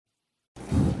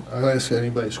I'll ask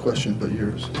anybody's question but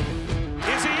yours. Is he in?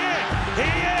 He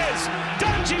is!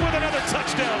 Dungy with another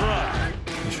touchdown run.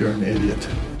 Because you're an idiot.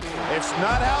 It's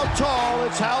not how tall,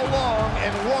 it's how long,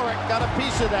 and Warwick got a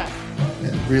piece of that.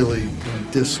 And really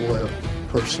disloyal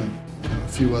person. A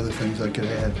few other things I could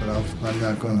add, but I'm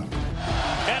not going to.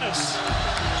 Ennis,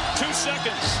 2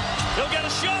 seconds. He'll get a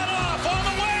shot off on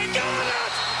the way. Got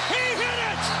it! He hit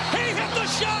it! He hit the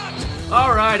shot!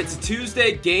 All right, it's a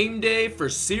Tuesday game day for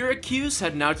Syracuse,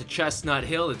 heading out to Chestnut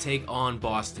Hill to take on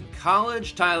Boston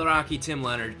College. Tyler Rocky, Tim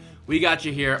Leonard, we got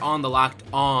you here on the Locked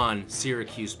On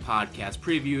Syracuse podcast,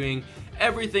 previewing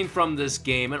everything from this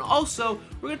game. And also,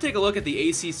 we're going to take a look at the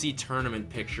ACC tournament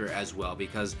picture as well,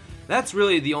 because that's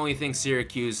really the only thing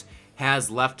Syracuse has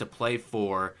left to play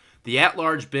for. The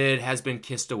at-large bid has been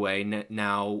kissed away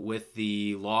now with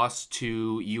the loss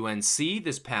to UNC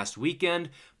this past weekend,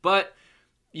 but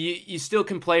you still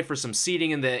can play for some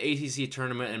seeding in the ACC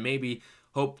tournament and maybe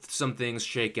hope some things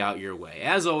shake out your way.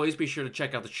 As always, be sure to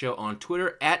check out the show on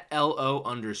Twitter at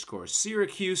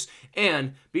LO_Syracuse.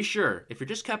 And be sure, if you're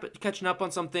just catching up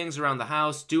on some things around the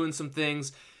house, doing some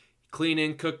things,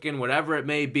 cleaning, cooking, whatever it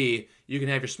may be, you can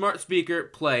have your smart speaker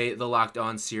play the Locked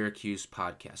On Syracuse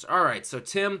podcast. All right, so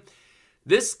Tim,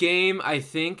 this game, I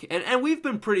think, and we've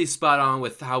been pretty spot on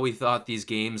with how we thought these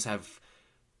games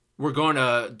were going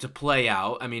to play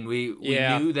out. I mean, we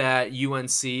knew that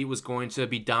UNC was going to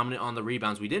be dominant on the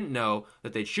rebounds. We didn't know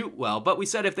that they'd shoot well, but we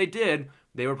said if they did,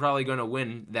 they were probably going to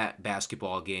win that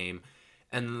basketball game.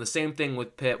 And then the same thing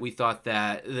with Pitt. We thought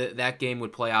that that game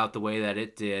would play out the way that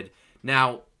it did.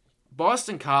 Now,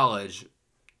 Boston College,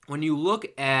 when you look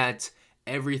at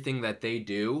everything that they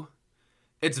do,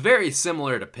 it's very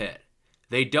similar to Pitt.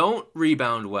 They don't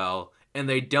rebound well, and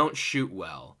they don't shoot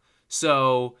well.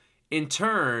 So, in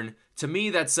turn, to me,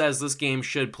 that says this game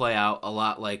should play out a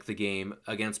lot like the game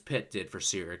against Pitt did for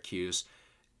Syracuse.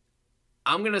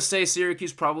 I'm going to say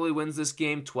Syracuse probably wins this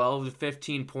game 12 to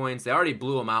 15 points. They already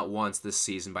blew them out once this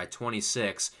season by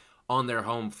 26 on their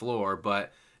home floor,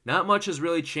 but not much has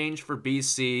really changed for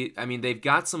BC. I mean, they've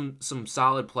got some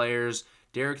solid players.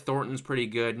 Derek Thornton's pretty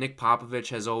good. Nick Popovich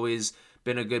has always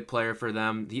been a good player for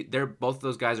them. Both of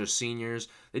those guys are seniors.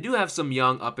 They do have some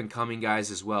young up-and-coming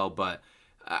guys as well, but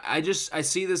I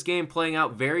see this game playing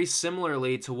out very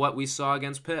similarly to what we saw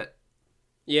against Pitt.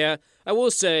 Yeah, I will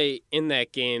say in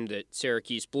that game that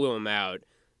Syracuse blew him out,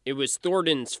 it was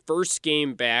Thornton's first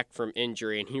game back from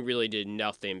injury, and he really did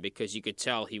nothing because you could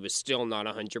tell he was still not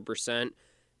 100%.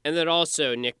 And then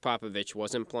also Nick Popovich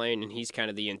wasn't playing, and he's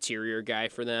kind of the interior guy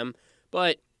for them.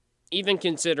 But even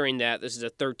considering that, this is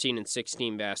a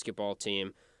 13-16 basketball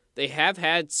team. They have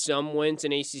had some wins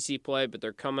in ACC play, but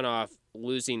they're coming off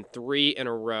losing 3 in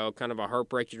a row, kind of a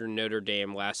heartbreaker to Notre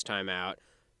Dame last time out.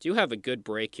 Do have a good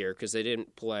break here because they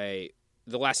didn't play.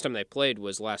 The last time they played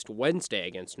was last Wednesday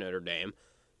against Notre Dame.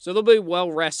 So they'll be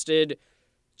well rested.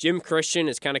 Jim Christian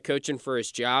is kind of coaching for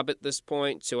his job at this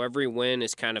point, so every win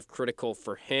is kind of critical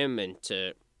for him and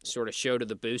to sort of show to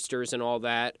the boosters and all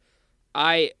that.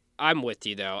 I'm with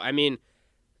you, though. I mean,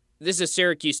 this is a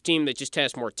Syracuse team that just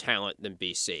has more talent than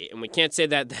BC, and we can't say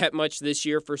that much this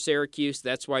year for Syracuse.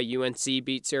 That's why UNC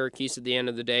beat Syracuse at the end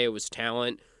of the day. It was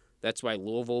talent. That's why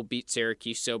Louisville beat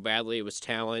Syracuse so badly. It was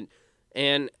talent.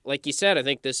 And like you said, I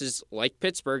think this is, like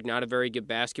Pittsburgh, not a very good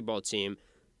basketball team.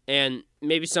 And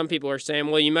maybe some people are saying,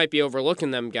 well, you might be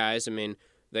overlooking them guys. I mean,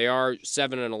 they are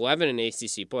 7-11 in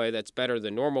ACC play. That's better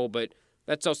than normal, but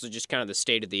that's also just kind of the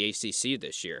state of the ACC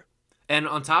this year. And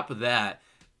on top of that,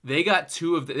 they got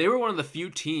they were one of the few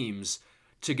teams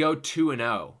to go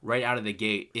 2-0 right out of the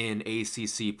gate in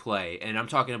ACC play. And I'm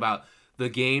talking about the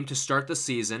game to start the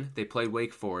season. They played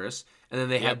Wake Forest. And then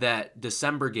they had that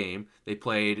December game. They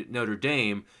played Notre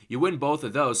Dame. You win both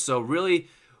of those. So really,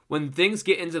 when things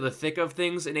get into the thick of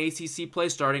things in ACC play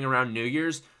starting around New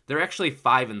Year's, they're actually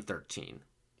 5-13.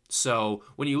 So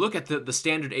when you look at the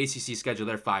standard ACC schedule,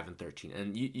 they're 5-13.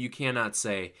 And you cannot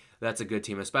say that's a good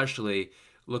team, especially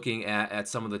looking at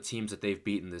some of the teams that they've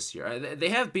beaten this year. They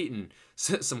have beaten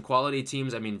some quality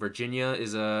teams. I mean, Virginia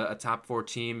is a top 4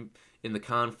 team in the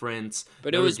conference.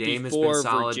 But Notre Dame before has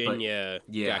been solid, Virginia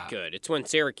got good. It's when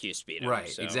Syracuse beat them. Right,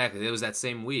 so. Exactly. It was that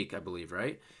same week, I believe,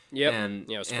 right? Yep. And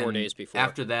it was 4 days before.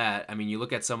 After that, I mean, you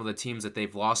look at some of the teams that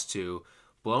they've lost to.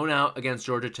 Blown out against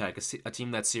Georgia Tech, a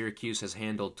team that Syracuse has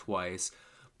handled twice.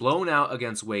 Blown out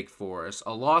against Wake Forest.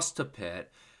 A loss to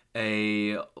Pitt.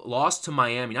 A loss to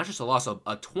Miami. Not just a loss, a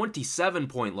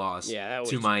 27-point loss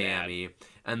to Miami. Bad.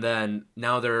 And then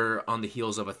now they're on the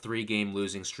heels of a 3-game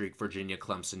losing streak, Virginia,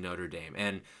 Clemson, Notre Dame.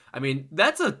 And, I mean,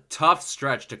 that's a tough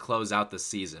stretch to close out the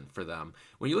season for them.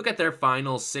 When you look at their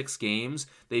final 6 games,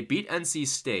 they beat NC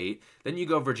State. Then you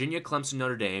go Virginia, Clemson,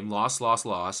 Notre Dame, loss.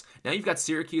 Now you've got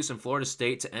Syracuse and Florida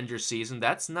State to end your season.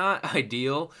 That's not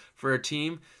ideal for a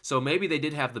team. So maybe they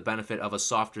did have the benefit of a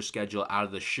softer schedule out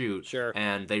of the chute. Sure.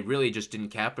 And they really just didn't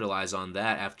capitalize on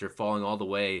that after falling all the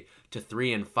way to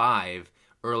 3-5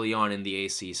 early on in the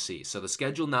ACC. So the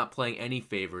schedule not playing any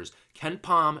favors.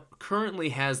 KenPom currently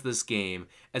has this game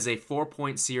as a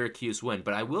 4-point Syracuse win.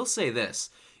 But I will say this.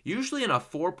 Usually in a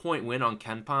 4-point win on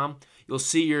KenPom, you'll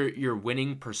see your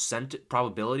winning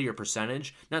probability or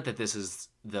percentage. Not that this is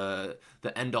the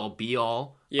end-all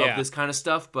be-all of this kind of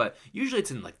stuff, but usually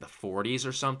it's in like the 40s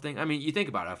or something. I mean, you think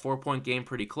about it, a 4-point game,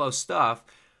 pretty close stuff.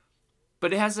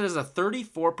 But it has it as a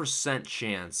 34%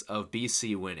 chance of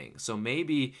BC winning. So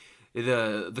maybe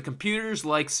the computers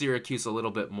like Syracuse a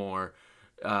little bit more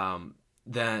than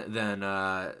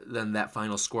that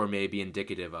final score may be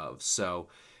indicative of. So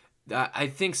I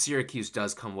think Syracuse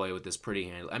does come away with this pretty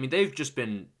handily. I mean, they've just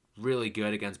been really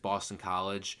good against Boston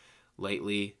College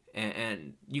lately,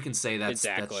 and you can say that's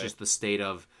just the state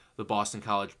of the Boston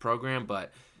College program.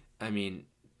 But I mean,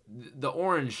 the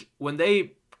Orange, when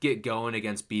they get going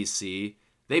against BC,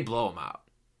 they blow them out.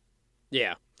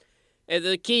 Yeah, and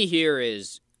the key here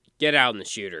is get out in the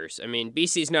shooters. I mean,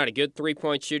 BC's not a good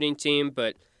 3-point shooting team,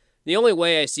 but the only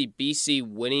way I see BC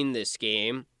winning this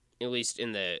game, at least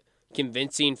in the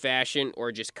convincing fashion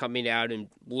or just coming out and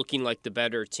looking like the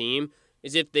better team,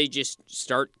 is if they just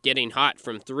start getting hot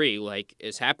from 3, like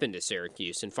has happened to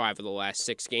Syracuse in 5 of the last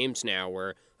 6 games now,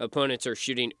 where opponents are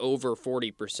shooting over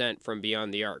 40% from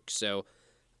beyond the arc. So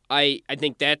I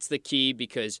think that's the key,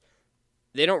 because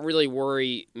they don't really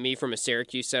worry me from a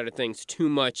Syracuse side of things too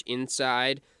much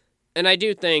inside. And I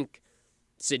do think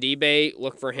Sidibe,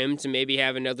 look for him to maybe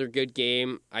have another good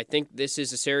game. I think this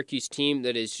is a Syracuse team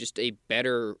that is just a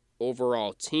better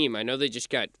overall team. I know they just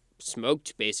got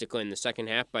smoked basically in the second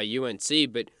half by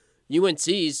UNC, but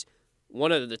UNC's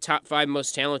one of the top 5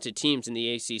 most talented teams in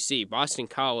the ACC. Boston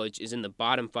College is in the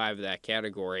bottom 5 of that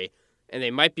category, and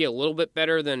they might be a little bit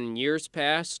better than in years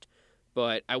past,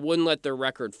 but I wouldn't let their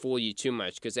record fool you too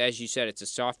much, because as you said, it's a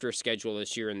softer schedule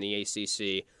this year in the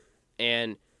ACC,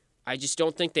 and I just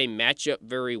don't think they match up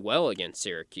very well against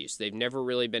Syracuse. They've never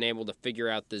really been able to figure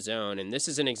out the zone, and this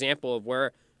is an example of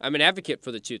where I'm an advocate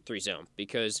for the 2-3 zone,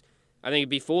 because I think it'd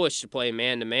be foolish to play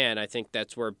man-to-man. I think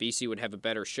that's where BC would have a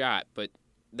better shot, but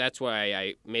that's why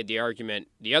I made the argument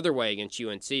the other way against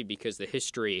UNC, because the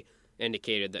history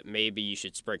indicated that maybe you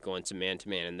should sprinkle in some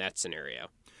man-to-man in that scenario.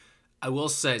 I will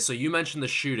say, so you mentioned the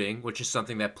shooting, which is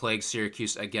something that plagued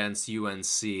Syracuse against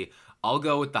UNC. I'll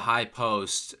go with the high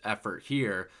post effort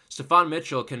here. Stephon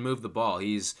Mitchell can move the ball.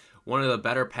 He's one of the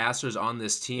better passers on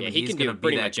this team. Yeah, and he he's can going to do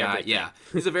be that much guy. everything. Yeah,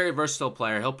 he's a very versatile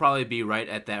player. He'll probably be right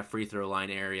at that free throw line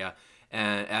area,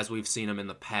 and as we've seen him in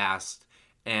the past.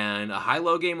 And a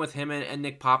high-low game with him and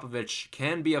Nick Popovich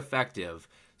can be effective.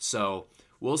 So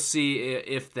we'll see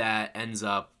if that ends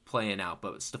up playing out.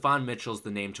 But Stephon Mitchell's the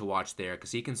name to watch there,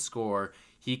 because he can score,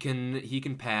 he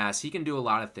can pass, he can do a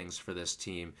lot of things for this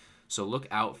team. So look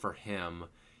out for him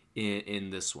in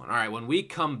this one. All right, when we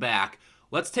come back,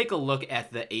 let's take a look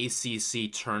at the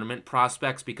ACC tournament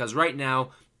prospects, because right now,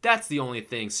 that's the only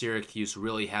thing Syracuse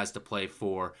really has to play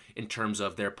for in terms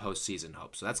of their postseason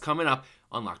hopes. So that's coming up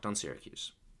on Locked On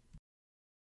Syracuse.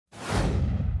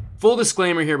 Full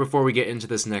disclaimer here before we get into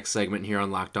this next segment here on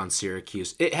Locked On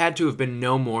Syracuse. It had to have been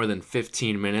no more than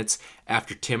 15 minutes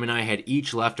after Tim and I had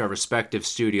each left our respective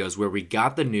studios where we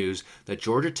got the news that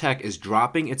Georgia Tech is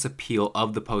dropping its appeal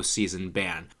of the postseason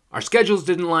ban. Our schedules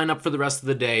didn't line up for the rest of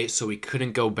the day, so we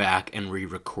couldn't go back and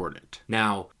re-record it.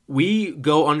 Now, we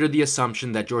go under the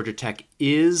assumption that Georgia Tech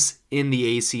is in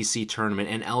the ACC tournament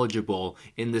and eligible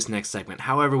in this next segment.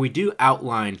 However, we do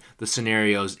outline the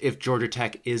scenarios if Georgia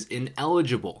Tech is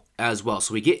ineligible as well.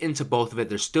 So we get into both of it.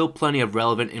 There's still plenty of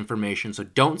relevant information, so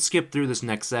don't skip through this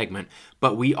next segment.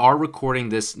 But we are recording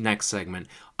this next segment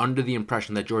under the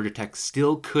impression that Georgia Tech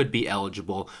still could be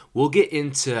eligible. We'll get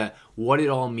into what it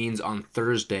all means on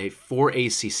Thursday for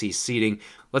ACC seeding.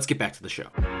 Let's get back to the show.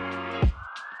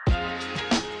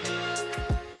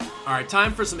 All right,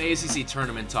 time for some ACC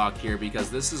tournament talk here,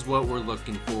 because this is what we're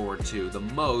looking forward to the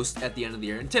most at the end of the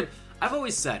year. And Tim, I've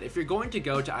always said, if you're going to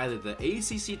go to either the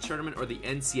ACC tournament or the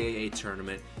NCAA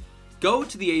tournament, go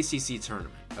to the ACC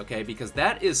tournament, okay? Because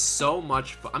that is so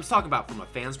much fun. I'm talking about from a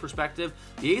fan's perspective.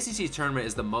 The ACC tournament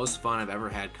is the most fun I've ever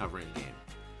had covering a game.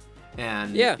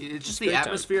 And yeah, it's just the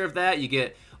atmosphere of that. You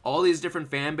get all these different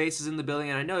fan bases in the building,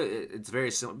 and I know it's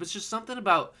very similar, but it's just something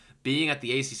about being at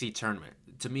the ACC tournament,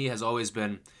 to me, has always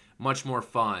been much more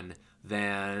fun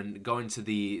than going to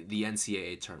the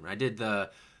NCAA tournament. I did the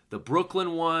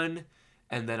Brooklyn one,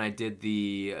 and then I did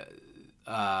the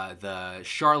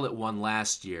Charlotte one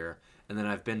last year, and then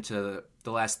I've been to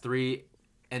the last 3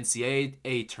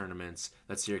 NCAA tournaments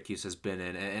that Syracuse has been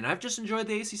in, and I've just enjoyed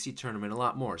the ACC tournament a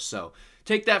lot more. So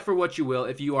take that for what you will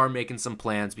if you are making some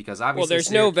plans, because obviously there's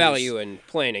Syracuse, no value in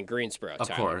playing in Greensboro. Of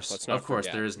Tyler. course, Let's not of course,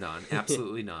 forget. there is none,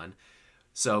 absolutely none.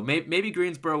 So maybe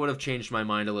Greensboro would have changed my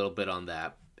mind a little bit on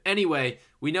that. Anyway,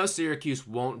 we know Syracuse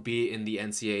won't be in the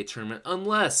NCAA tournament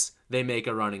unless they make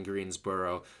a run in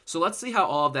Greensboro. So let's see how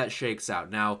all of that shakes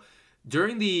out. Now,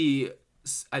 during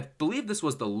I believe this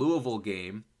was the Louisville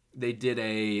game, they did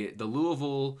the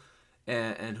Louisville,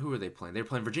 and who were they playing? They were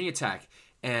playing Virginia Tech,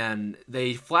 and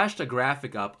they flashed a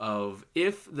graphic up of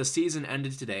if the season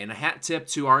ended today, and a hat tip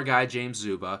to our guy James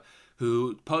Zuba,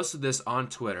 who posted this on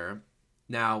Twitter.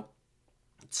 Now,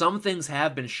 some things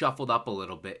have been shuffled up a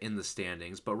little bit in the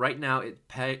standings, but right now it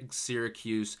pegs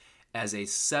Syracuse as a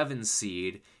 7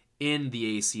 seed in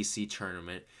the ACC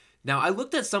tournament. Now, I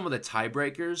looked at some of the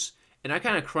tiebreakers, and I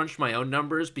kind of crunched my own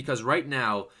numbers, because right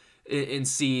now in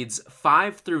seeds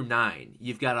 5 through 9,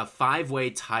 you've got a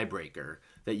 5-way tiebreaker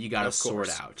that you got to sort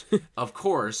out. Of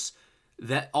course,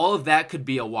 that all of that could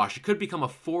be a wash. It could become a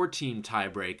 4-team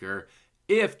tiebreaker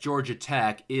if Georgia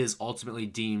Tech is ultimately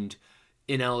deemed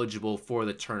ineligible for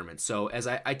the tournament. So as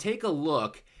I take a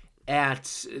look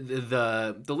at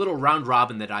the little round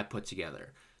robin that I put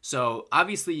together. So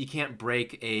obviously you can't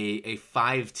break a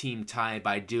 5-team tie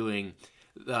by doing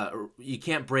you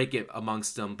can't break it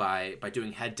amongst them by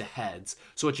doing head-to-heads.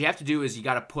 So what you have to do is you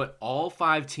got to put all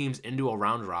 5 teams into a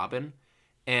round robin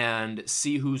and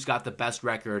see who's got the best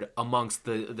record amongst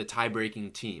the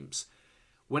tie-breaking teams.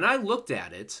 When I looked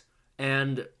at it,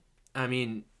 and I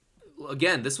mean,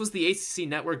 again, this was the ACC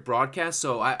Network broadcast,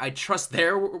 so I trust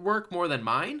their work more than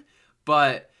mine,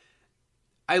 but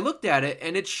I looked at it,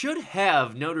 and it should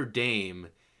have Notre Dame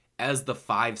as the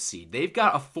 5 seed. They've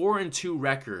got a 4-2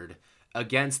 record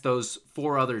against those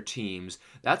 4 other teams.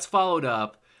 That's followed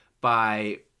up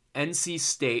by NC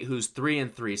State, who's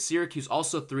 3-3. Syracuse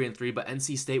also 3-3, but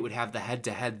NC State would have the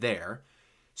head-to-head there.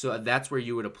 So that's where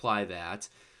you would apply that.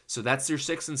 So that's your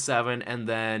 6 and 7, and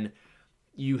then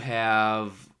you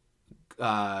have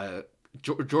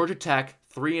Georgia Tech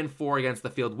 3-4 against the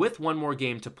field with one more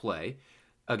game to play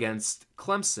against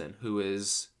Clemson, who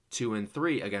is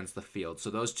 2-3 against the field. So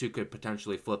those two could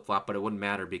potentially flip-flop, but it wouldn't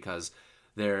matter because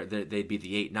they'd be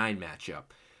the 8-9 matchup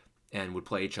and would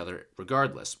play each other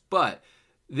regardless. But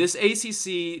this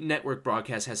ACC network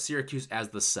broadcast has Syracuse as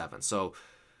the 7. So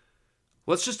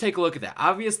let's just take a look at that.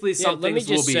 Obviously, some things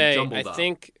will be jumbled up.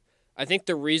 I think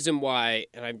the reason why,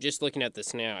 and I'm just looking at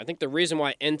this now, I think the reason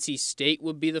why NC State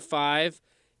would be the 5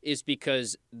 is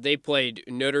because they played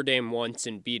Notre Dame once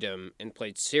and beat them, and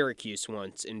played Syracuse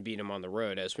once and beat them on the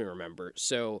road, as we remember.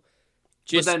 So,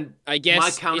 just, but then I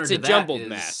guess it's a jumbled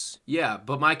mess. Yeah,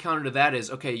 but my counter to that is,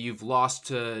 okay, you've lost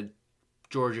to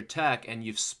Georgia Tech and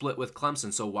you've split with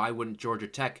Clemson, so why wouldn't Georgia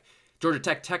Tech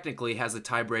technically has a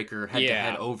tiebreaker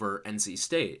head-to-head over NC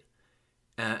State.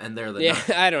 And they're the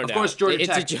I don't know. Of course, Georgia Tech.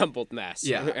 It's a jumbled mess.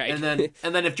 Yeah, right? and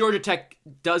then if Georgia Tech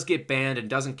does get banned and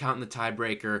doesn't count in the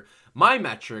tiebreaker, my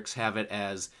metrics have it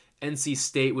as NC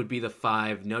State would be the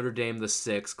 5, Notre Dame the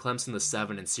 6, Clemson the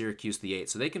 7, and Syracuse the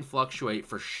 8. So they can fluctuate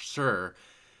for sure.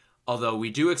 Although we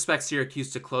do expect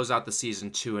Syracuse to close out the season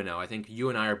 2-0. I think you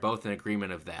and I are both in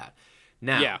agreement of that.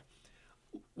 Now,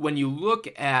 when you look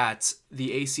at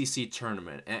the ACC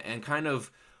tournament and kind of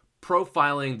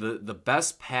profiling the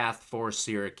best path for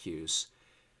Syracuse,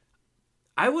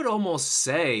 I would almost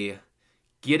say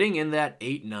getting in that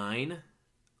 8-9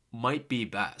 might be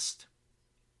best,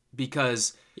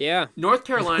 because North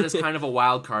Carolina is kind of a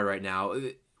wild card right now.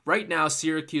 Right now,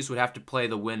 Syracuse would have to play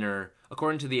the winner,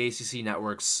 according to the ACC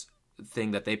Network's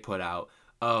thing that they put out,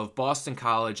 of Boston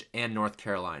College and North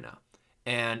Carolina.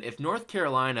 And if North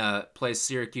Carolina plays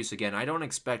Syracuse again, I don't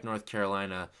expect North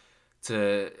Carolina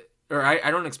to... Or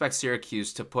I don't expect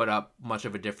Syracuse to put up much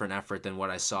of a different effort than what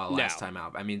I saw last time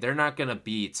out. I mean, they're not going to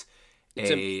beat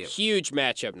It's a huge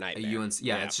matchup nightmare. UNC,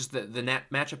 it's just the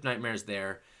matchup nightmare is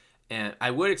there. And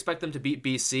I would expect them to beat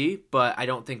BC, but I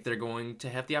don't think they're going to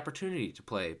have the opportunity to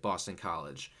play Boston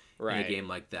College in a game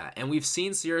like that. And we've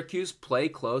seen Syracuse play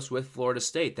close with Florida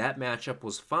State. That matchup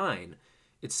was fine,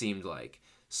 it seemed like.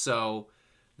 So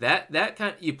that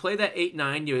kind of, you play that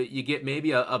 8-9, you get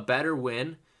maybe a better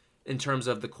win in terms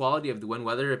of the quality of the win,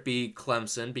 whether it be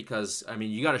Clemson, because, I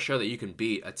mean, you got to show that you can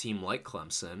beat a team like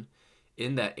Clemson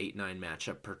in that 8-9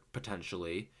 matchup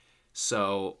potentially.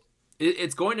 So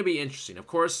it's going to be interesting. Of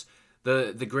course,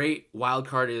 the great wild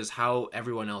card is how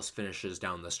everyone else finishes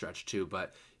down the stretch too.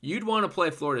 But you'd want to play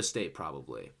Florida State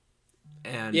probably.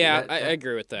 And yeah, I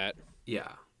agree with that.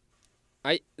 Yeah.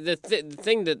 The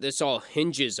thing that this all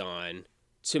hinges on,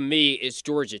 to me, is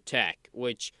Georgia Tech,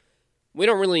 which we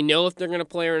don't really know if they're going to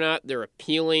play or not. They're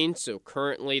appealing, so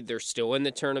currently they're still in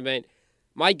the tournament.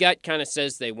 My gut kind of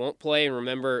says they won't play, and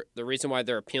remember, the reason why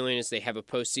they're appealing is they have a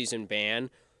postseason ban.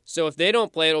 So if they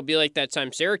don't play, it'll be like that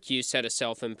time Syracuse had a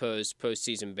self-imposed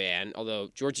postseason ban, although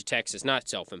Georgia Tech's is not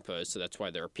self-imposed, so that's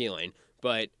why they're appealing.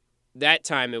 But that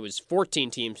time it was 14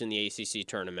 teams in the ACC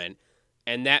tournament,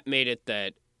 and that made it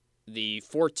that the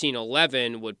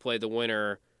 14-11 would play the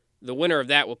winner. The winner of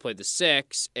that will play the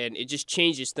 6, and it just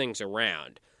changes things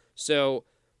around. So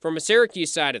from a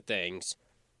Syracuse side of things,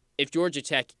 if Georgia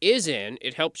Tech is in,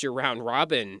 it helps your round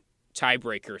robin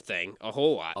tiebreaker thing a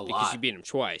whole lot because you beat them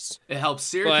twice. It helps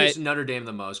Syracuse and Notre Dame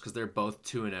the most because they're both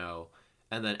 2-0,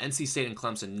 and then NC State and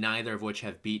Clemson, neither of which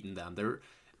have beaten them. They're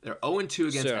 0-2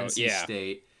 against NC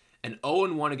State and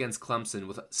 0-1 against Clemson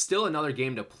with still another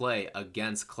game to play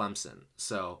against Clemson.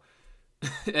 So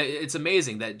it's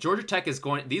amazing that Georgia Tech is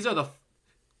going. These are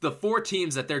the 4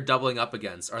 teams that they're doubling up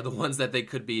against are the ones that they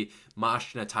could be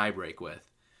moshed in a tiebreak with.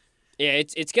 Yeah,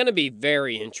 it's going to be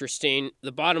very interesting.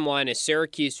 The bottom line is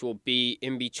Syracuse will be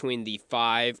in between the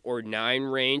 5 or 9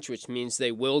 range, which means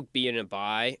they will be in a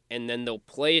bye, and then they'll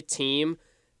play a team.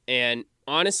 And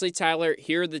honestly, Tyler,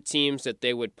 here are the teams that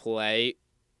they would play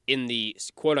in the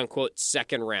quote-unquote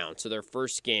second round. So their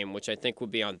first game, which I think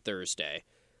would be on Thursday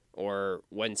or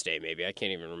Wednesday maybe. I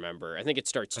can't even remember. I think it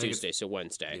starts Tuesday, so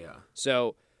Wednesday. Yeah.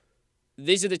 So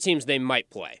these are the teams they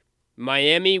might play.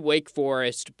 Miami, Wake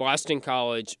Forest, Boston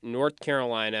College, North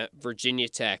Carolina, Virginia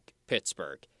Tech,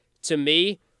 Pittsburgh. To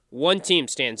me, one team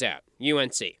stands out,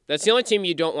 UNC. That's the only team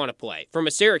you don't want to play from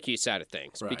a Syracuse side of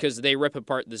things because they rip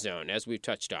apart the zone, as we've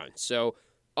touched on. So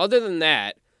other than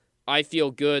that, I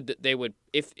feel good that they would,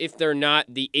 if they're not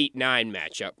the 8-9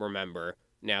 matchup, remember.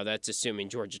 Now that's assuming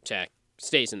Georgia Tech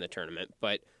stays in the tournament,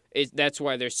 but that's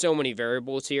why there's so many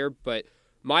variables here. But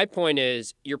my point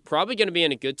is you're probably going to be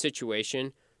in a good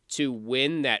situation to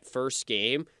win that first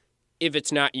game if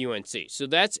it's not UNC. So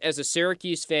that's, as a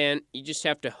Syracuse fan, you just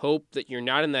have to hope that you're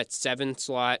not in that 7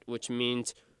 slot, which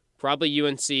means probably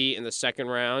UNC in the second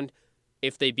round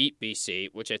if they beat BC,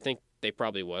 which I think they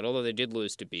probably would, although they did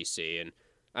lose to BC. And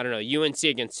I don't know, UNC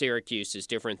against Syracuse is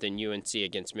different than UNC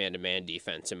against man-to-man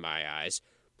defense in my eyes.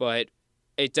 But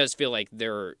it does feel like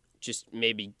they're just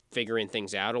maybe figuring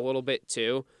things out a little bit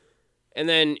too. And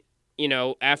then,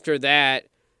 after that,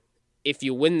 if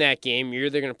you win that game, you're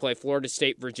either going to play Florida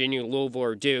State, Virginia, Louisville,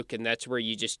 or Duke, and that's where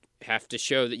you just have to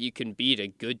show that you can beat a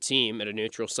good team at a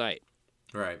neutral site.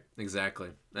 Right, exactly.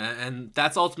 And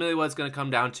that's ultimately what it's going to come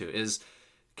down to is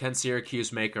can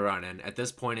Syracuse make a run? And at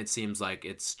this point, it seems like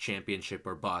it's championship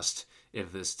or bust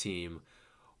if this team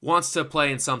wants to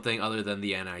play in something other than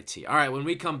the NIT. All right, when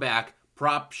we come back,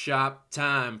 prop shop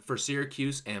time for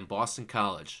Syracuse and Boston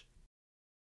College.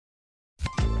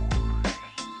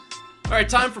 All right,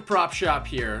 time for prop shop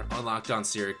here on Locked On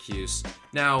Syracuse.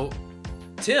 Now,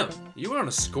 Tim, you were on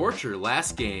a scorcher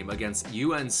last game against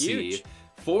UNC. Huge.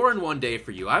 4-1 day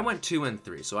for you. I went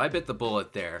 2-3, so I bit the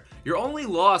bullet there. Your only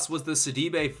loss was the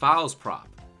Sidibe fouls prop.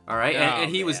 All right,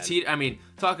 and he was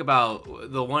talk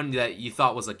about the one that you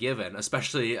thought was a given,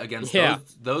 especially against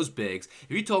those bigs.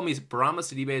 If you told me Barama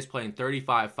Sidibe is playing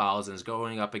 35 fouls and is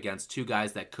going up against 2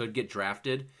 guys that could get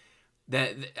drafted,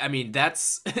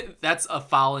 that's a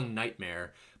fouling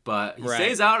nightmare. But he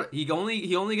stays out. He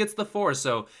only gets the 4.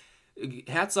 So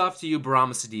hats off to you,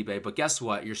 Barama Sidibe. But guess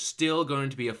what? You're still going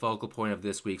to be a focal point of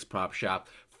this week's prop shop.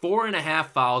 4.5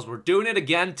 fouls. We're doing it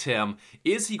again, Tim.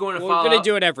 Is he going to foul out? We're going to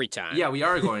do it every time. Yeah, we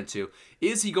are going to.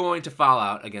 Is he going to foul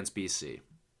out against BC?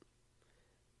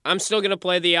 I'm still going to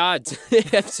play the odds.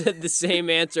 I've said the same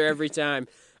answer every time.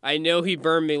 I know he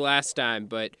burned me last time,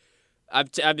 but I'm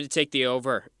going to take the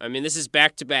over. I mean, this is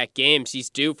back-to-back games.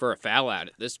 He's due for a foul out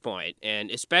at this point,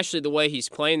 and especially the way he's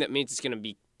playing, that means he's going to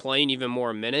be playing even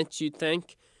more minutes, you'd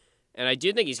think. And I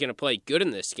do think he's going to play good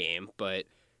in this game, but,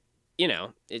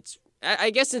 it's...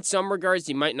 I guess in some regards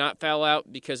he might not foul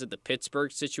out because of the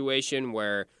Pittsburgh situation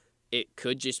where it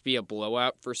could just be a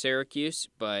blowout for Syracuse,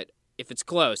 but if it's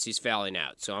close, he's fouling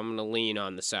out. So I'm going to lean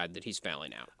on the side that he's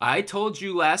fouling out. I told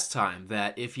you last time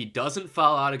that if he doesn't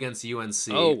foul out against UNC,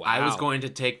 I was going to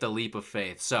take the leap of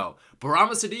faith. So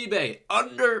Barama Sidibe,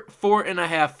 under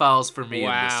 4.5 fouls for me in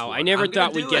this one. I never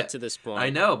thought we'd get to this point. I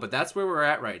know, but that's where we're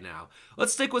at right now.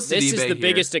 Let's stick with Sidibe This is the here.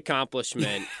 biggest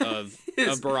accomplishment of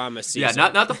of Bourama's season. Yeah,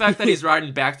 not the fact that he's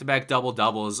riding back-to-back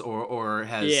double-doubles or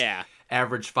has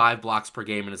averaged 5 blocks per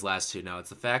game in his last 2. No, it's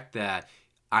the fact that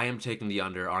I am taking the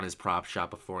under on his prop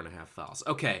shot of 4.5 fouls.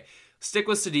 Okay, stick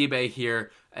with Sidibe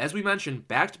here. As we mentioned,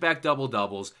 back-to-back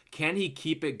double-doubles. Can he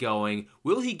keep it going?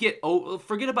 Will he get...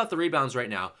 forget about the rebounds right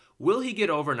now. Will he get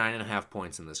over 9.5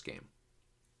 points in this game?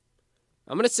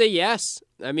 I'm going to say yes.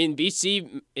 I mean,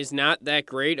 BC is not that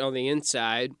great on the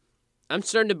inside. I'm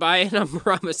starting to buy in on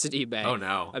Bourama Sidibe. Oh,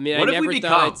 no. I mean, I never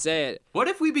thought I'd say it. What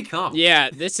if we become? Yeah,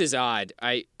 this is odd.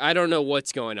 I don't know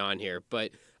what's going on here,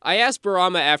 but I asked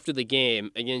Bourama after the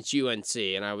game against UNC,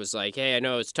 and I was like, hey, I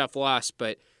know it's a tough loss,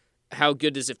 but how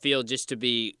good does it feel just to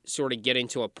be sort of getting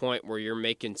to a point where you're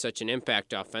making such an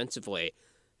impact offensively?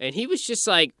 And he was just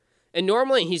like, and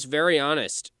normally he's very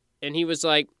honest, and he was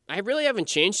like, I really haven't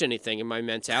changed anything in my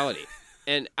mentality.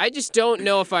 And I just don't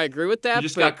know if I agree with that. You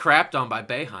just got crapped on by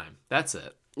Boeheim. That's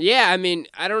it. Yeah, I mean,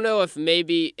 I don't know if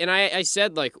maybe, and I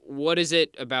said, like, what is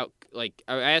it about, like,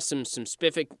 I asked him some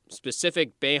specific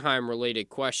Boeheim-related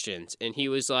questions, and he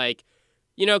was like,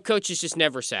 you know, coach is just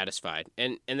never satisfied,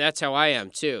 and that's how I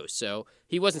am, too. So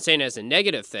he wasn't saying it as a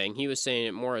negative thing. He was saying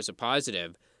it more as a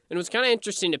positive. And it was kind of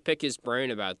interesting to pick his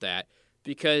brain about that,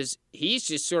 because he's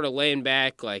just sort of laying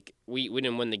back, like, we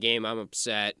didn't win the game, I'm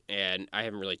upset, and I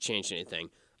haven't really changed anything.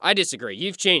 I disagree.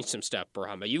 You've changed some stuff,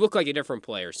 Bourama. You look like a different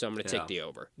player, so I'm going to take the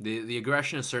over. The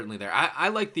aggression is certainly there. I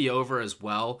like the over as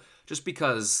well, just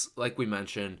because, like we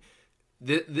mentioned,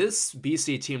 this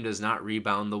BC team does not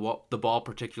rebound the ball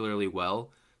particularly well.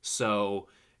 So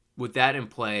with that in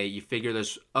play, you figure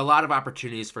there's a lot of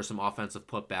opportunities for some offensive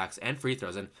putbacks and free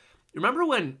throws. And remember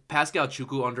when Pascal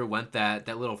Chukwu underwent that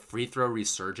little free throw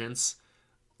resurgence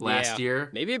last year?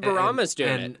 Maybe Bourama's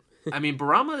doing it. I mean,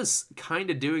 Bourama's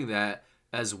kind of doing that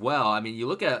as well. I mean, you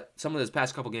look at some of his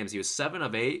past couple games. He was 7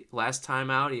 of 8 last time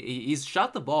out. He's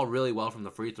shot the ball really well from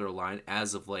the free throw line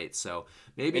as of late. So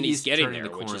maybe he's getting turning there,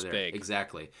 the corner which is there. big.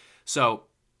 Exactly. So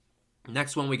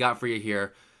next one we got for you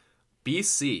here.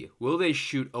 BC, will they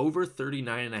shoot over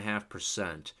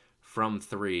 39.5% from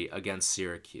 3 against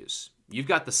Syracuse? You've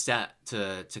got the stat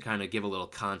to kind of give a little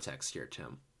context here,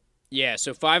 Tim. Yeah,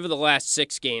 so 5 of the last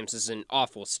 6 games is an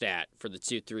awful stat for the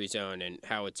 2-3 zone and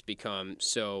how it's become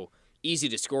so easy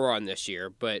to score on this year.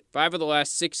 But 5 of the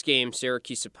last 6 games,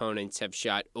 Syracuse opponents have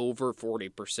shot over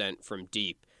 40% from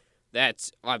deep.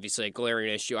 That's obviously a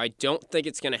glaring issue. I don't think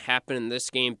it's going to happen in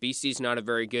this game. BC's not a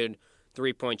very good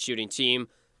three-point shooting team.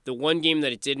 The one game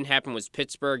that it didn't happen was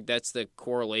Pittsburgh. That's the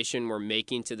correlation we're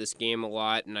making to this game a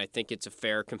lot, and I think it's a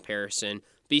fair comparison.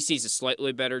 BC's a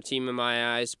slightly better team in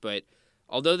my eyes, but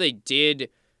although they did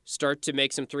start to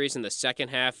make some threes in the second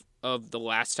half of the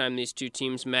last time these two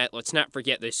teams met, let's not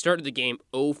forget they started the game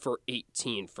 0 for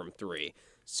 18 from 3.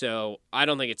 So I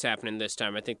don't think it's happening this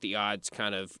time. I think the odds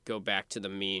kind of go back to the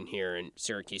mean here, and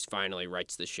Syracuse finally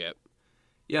rights the ship.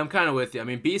 Yeah, I'm kind of with you. I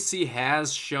mean, BC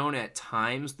has shown at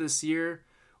times this year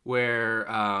where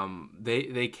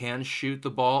they can shoot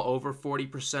the ball over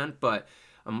 40%, but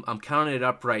I'm counting it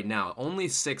up right now. Only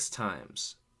 6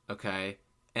 times, okay?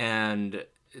 And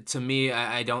to me,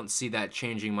 I don't see that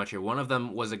changing much here. One of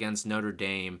them was against Notre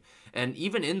Dame, and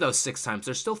even in those 6 times,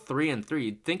 they're still 3-3.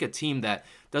 You'd think a team that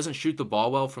doesn't shoot the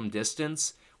ball well from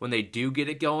distance, when they do get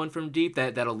it going from deep,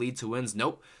 that'll lead to wins.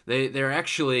 Nope, they're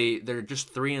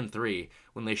just 3-3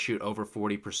 when they shoot over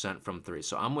 40% from 3.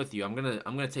 So I'm with you. I'm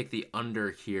gonna take the under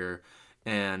here,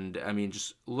 and I mean,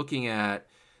 just looking at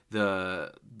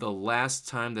the last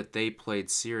time that they played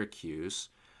Syracuse,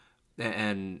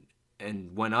 and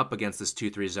went up against this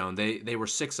 2-3 zone, they were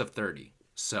 6 of 30.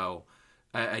 So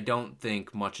I don't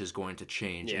think much is going to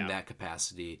change in that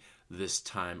capacity this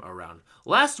time around.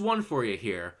 Last one for you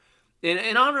here.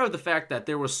 In honor of the fact that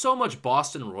there was so much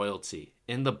Boston royalty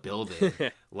in the building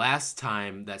last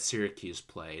time that Syracuse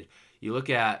played, you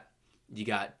got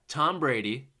Tom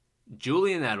Brady,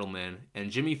 Julian Edelman, and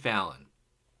Jimmy Fallon.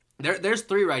 There's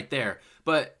 3 right there.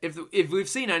 But if we've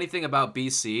seen anything about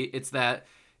BC, it's that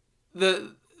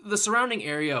the surrounding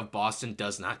area of Boston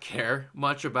does not care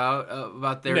much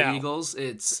about their Eagles.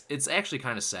 It's actually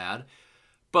kind of sad.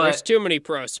 But there's too many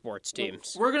pro sports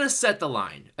teams. We're going to set the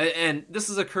line. And this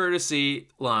is a courtesy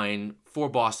line for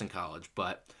Boston College,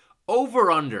 but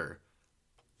over-under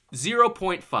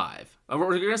 0.5.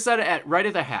 We're going to set it at right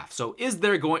at the half. So is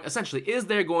there going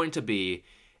to be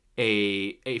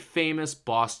a famous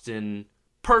Boston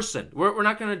person? We're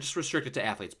not going to just restrict it to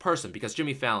athletes. Person, because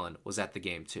Jimmy Fallon was at the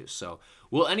game too. So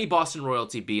will any Boston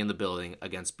royalty be in the building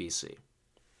against BC?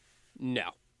 No.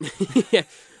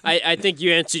 I think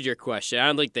you answered your question. I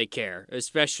don't think they care,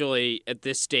 especially at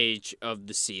this stage of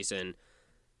the season.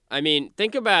 I mean,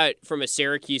 think about from a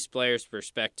Syracuse player's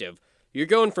perspective. You're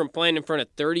going from playing in front of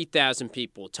 30,000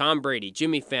 people, Tom Brady,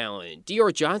 Jimmy Fallon,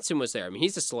 Dior Johnson was there. I mean,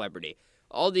 he's a celebrity.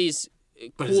 All these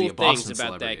cool things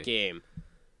about that game.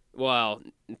 Well,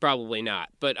 probably not.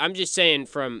 But I'm just saying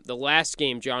from the last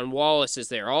game, John Wallace is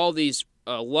there. All these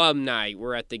alumni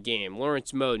were at the game.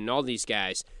 Lawrence Moden, all these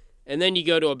guys. And then you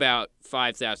go to about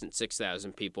 5,000,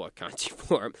 6,000 people at Conte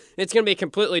Forum. It's going to be a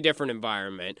completely different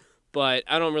environment. But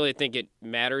I don't really think it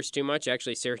matters too much.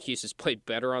 Actually, Syracuse has played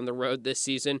better on the road this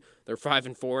season. They're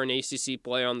 5-4 in ACC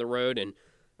play on the road, and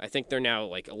I think they're now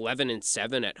like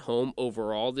 11-7 at home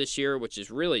overall this year, which is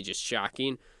really just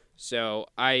shocking. So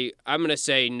I'm going to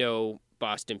say no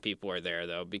Boston people are there,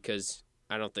 though, because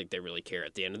I don't think they really care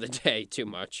at the end of the day too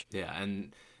much. Yeah,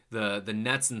 and the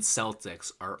Nets and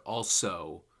Celtics are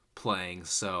also playing,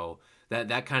 so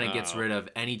that kind of gets rid of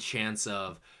any chance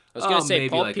of... I was going to say,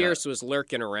 Paul Pierce was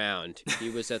lurking around. He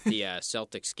was at the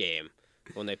Celtics game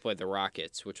when they played the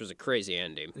Rockets, which was a crazy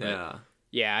ending. But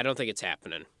yeah, I don't think it's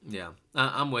happening. Yeah,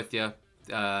 I'm with you.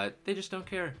 They just don't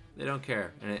care. They don't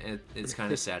care, and it's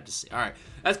kind of sad to see. All right,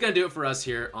 that's going to do it for us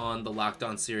here on the Locked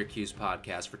On Syracuse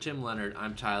podcast. For Tim Leonard,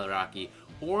 I'm Tyler Rocky.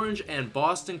 Orange and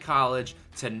Boston College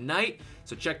tonight,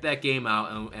 so check that game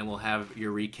out, and we'll have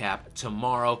your recap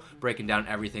tomorrow, breaking down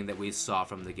everything that we saw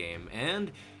from the game,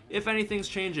 and if anything's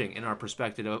changing in our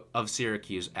perspective of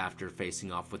Syracuse after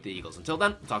facing off with the Eagles. Until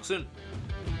then, talk soon.